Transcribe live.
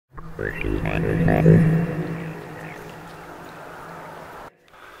How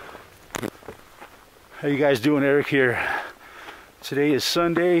you guys doing? Eric here. Today is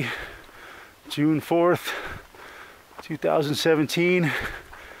Sunday, June 4th, 2017.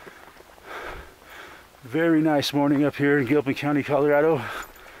 Very nice morning up here in Gilpin County, Colorado.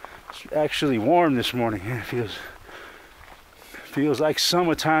 It's actually warm this morning. It feels like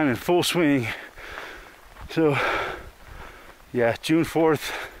summertime in full swing. So yeah, June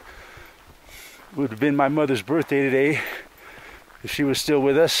 4th would have been my mother's birthday today if she was still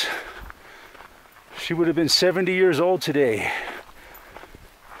with us. She would have been 70 years old today.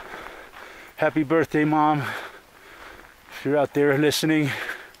 Happy birthday, Mom, if you're out there listening.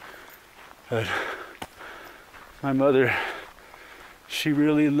 But my mother, she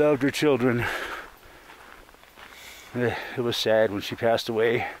really loved her children. It was sad when she passed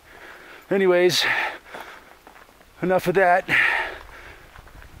away. Anyways, enough of that.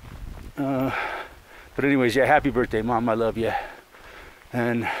 But anyways, yeah, happy birthday, Mom, I love you.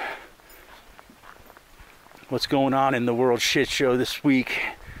 And what's going on in the world shit show this week?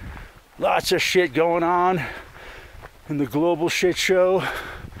 Lots of shit going on in the global shit show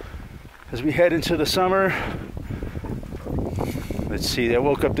as we head into the summer. Let's see, I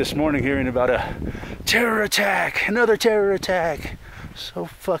woke up this morning hearing about a terror attack, another terror attack. So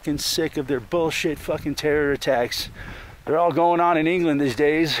fucking sick of their bullshit fucking terror attacks. They're all going on in England these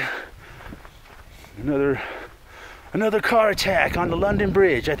days. Another car attack on the London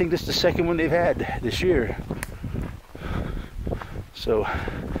Bridge. I think this is the second one they've had this year. So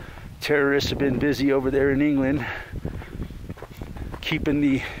terrorists have been busy over there in England, keeping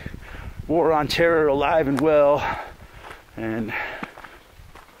the war on terror alive and well, and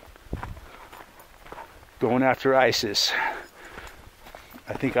going after ISIS.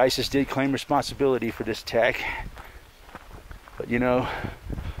 I think ISIS did claim responsibility for this attack, but you know,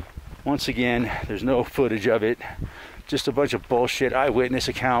 once again, there's no footage of it. Just a bunch of bullshit eyewitness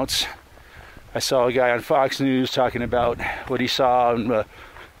accounts. I saw a guy on Fox News talking about what he saw, and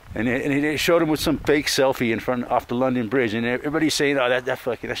it showed him with some fake selfie in front off the London Bridge, and everybody's saying, "Oh,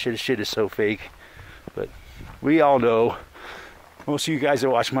 that shit is so fake." But we all know. Most of you guys that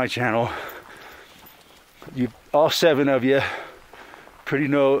watch my channel, all 7 of you, pretty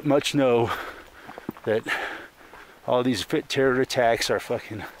much know that all these terror attacks are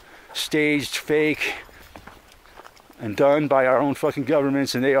fucking staged, fake, and done by our own fucking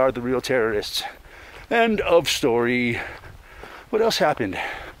governments, and they are the real terrorists. End of story. What else happened?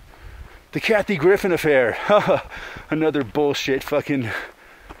 The Kathy Griffin affair. Another bullshit fucking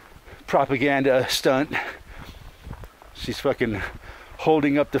propaganda stunt. She's fucking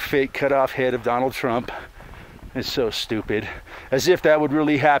holding up the fake cut off head of Donald Trump. It's so stupid. As if that would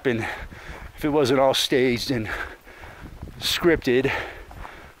really happen if it wasn't all staged and scripted,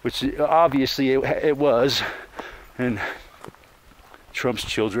 which obviously it was. And Trump's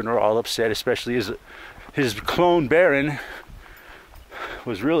children are all upset, especially his clone Barron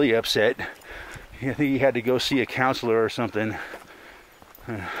was really upset. I think he had to go see a counselor or something.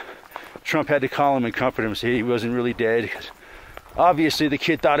 Trump had to call him and comfort him, say he wasn't really dead. Obviously the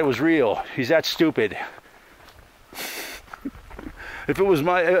kid thought it was real. He's that stupid. If it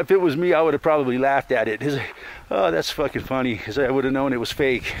was me, I would have probably laughed at it. Oh, that's fucking funny, because I would have known it was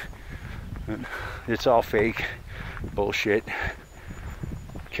fake. It's all fake. Bullshit.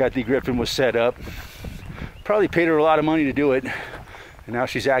 Kathy Griffin was set up. Probably paid her a lot of money to do it, and now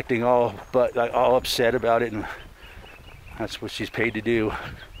she's acting all upset about it, and that's what she's paid to do.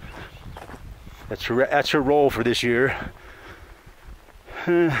 That's her role for this year.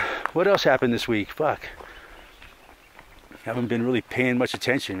 What else happened this week? Fuck. I haven't been really paying much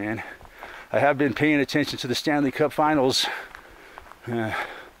attention, man. I have been paying attention to the Stanley Cup Finals.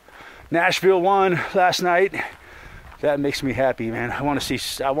 Nashville won last night. That makes me happy, man. I want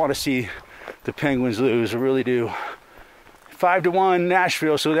to see the Penguins lose. I really do. 5-1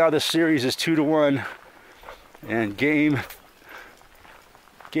 Nashville. So now the series is 2-1, and game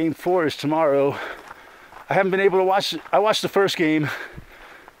 4 is tomorrow. I haven't been able to watch. I watched the first game.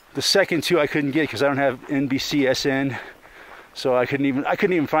 The second 2 I couldn't get because I don't have NBCSN. So I couldn't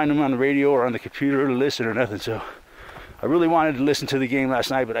even find them on the radio or on the computer to listen or nothing. So I really wanted to listen to the game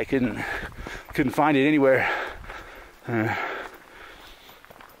last night, but I couldn't find it anywhere.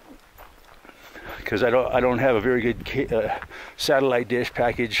 Because I don't have a very good satellite dish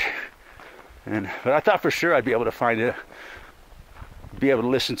package, but I thought for sure I'd be able to find it, be able to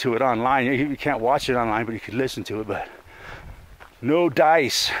listen to it online. You can't watch it online, but you could listen to it. But no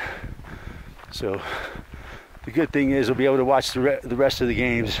dice. So the good thing is we'll be able to watch the rest of the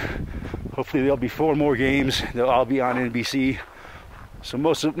games. Hopefully there'll be 4 more games. They'll all be on NBC. So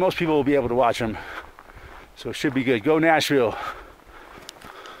most people will be able to watch them. So it should be good. Go Nashville.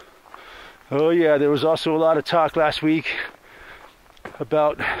 Oh yeah, there was also a lot of talk last week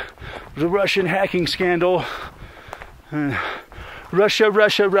about the Russian hacking scandal. Russia,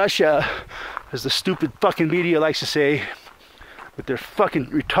 Russia, Russia, as the stupid fucking media likes to say, with their fucking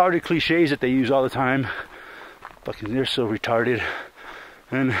retarded cliches that they use all the time. Fucking, they're so retarded.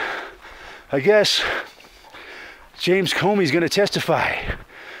 And I guess James Comey's gonna testify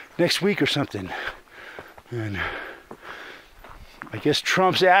next week or something. And I guess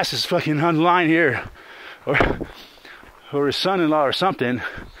Trump's ass is fucking on the line here. Or his son-in-law or something.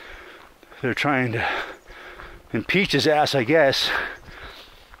 They're trying to impeach his ass, I guess.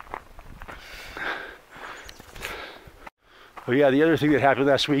 But yeah, the other thing that happened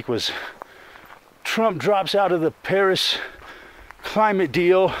last week was Trump drops out of the Paris climate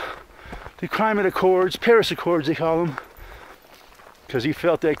deal, the climate accords, Paris Accords they call them, because he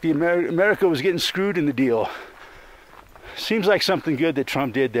felt like America was getting screwed in the deal. Seems like something good that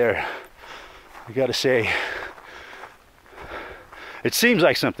Trump did there, I gotta say. It seems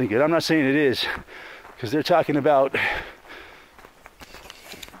like something good. I'm not saying it is, because they're talking about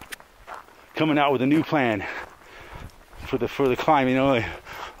coming out with a new plan for the climate. You know,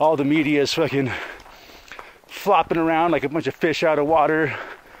 all the media is fucking flopping around like a bunch of fish out of water,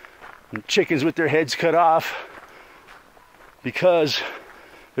 and chickens with their heads cut off, because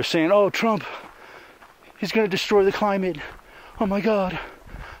they're saying, oh, Trump, he's going to destroy the climate. Oh my God,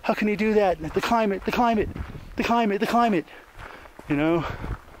 how can he do that? The climate, the climate, the climate, the climate. You know,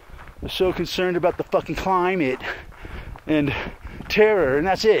 they're so concerned about the fucking climate and terror, and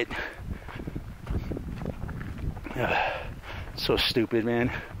that's it. So stupid, man.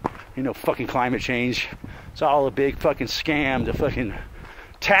 You know, fucking climate change. It's all a big fucking scam to fucking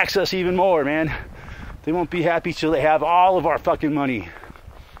tax us even more, man. They won't be happy till they have all of our fucking money.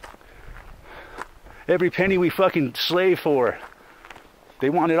 Every penny we fucking slave for, they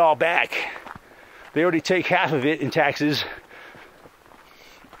want it all back. They already take half of it in taxes,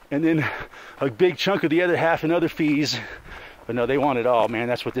 and then a big chunk of the other half in other fees. But no, they want it all, man.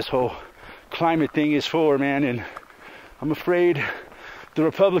 That's what this whole climate thing is for, man. And I'm afraid the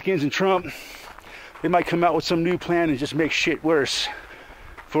Republicans and Trump, they might come out with some new plan and just make shit worse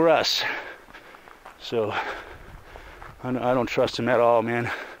for us. So I don't trust them at all,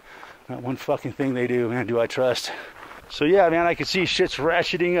 man. Not one fucking thing they do, man, do I trust. So yeah, man, I can see shit's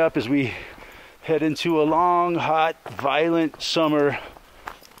ratcheting up as we head into a long, hot, violent summer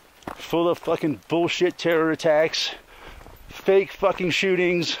full of fucking bullshit terror attacks, fake fucking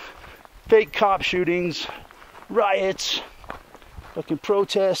shootings, fake cop shootings, riots, fucking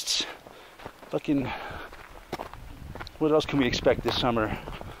protests, fucking, what else can we expect this summer?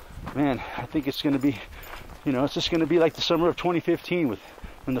 Man, I think it's gonna be, you know, it's just gonna be like the summer of 2015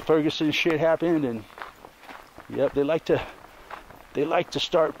 when the Ferguson shit happened. And yep, they like to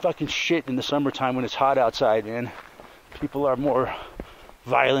start fucking shit in the summertime when it's hot outside, man. People are more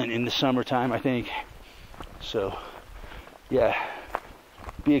violent in the summertime, I think. So yeah,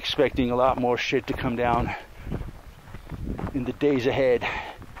 be expecting a lot more shit to come down in the days ahead.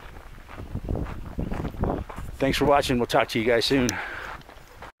 Thanks for watching. We'll talk to you guys soon.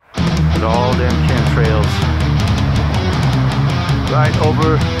 With all them chemtrails right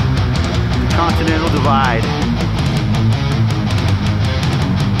over the Continental Divide.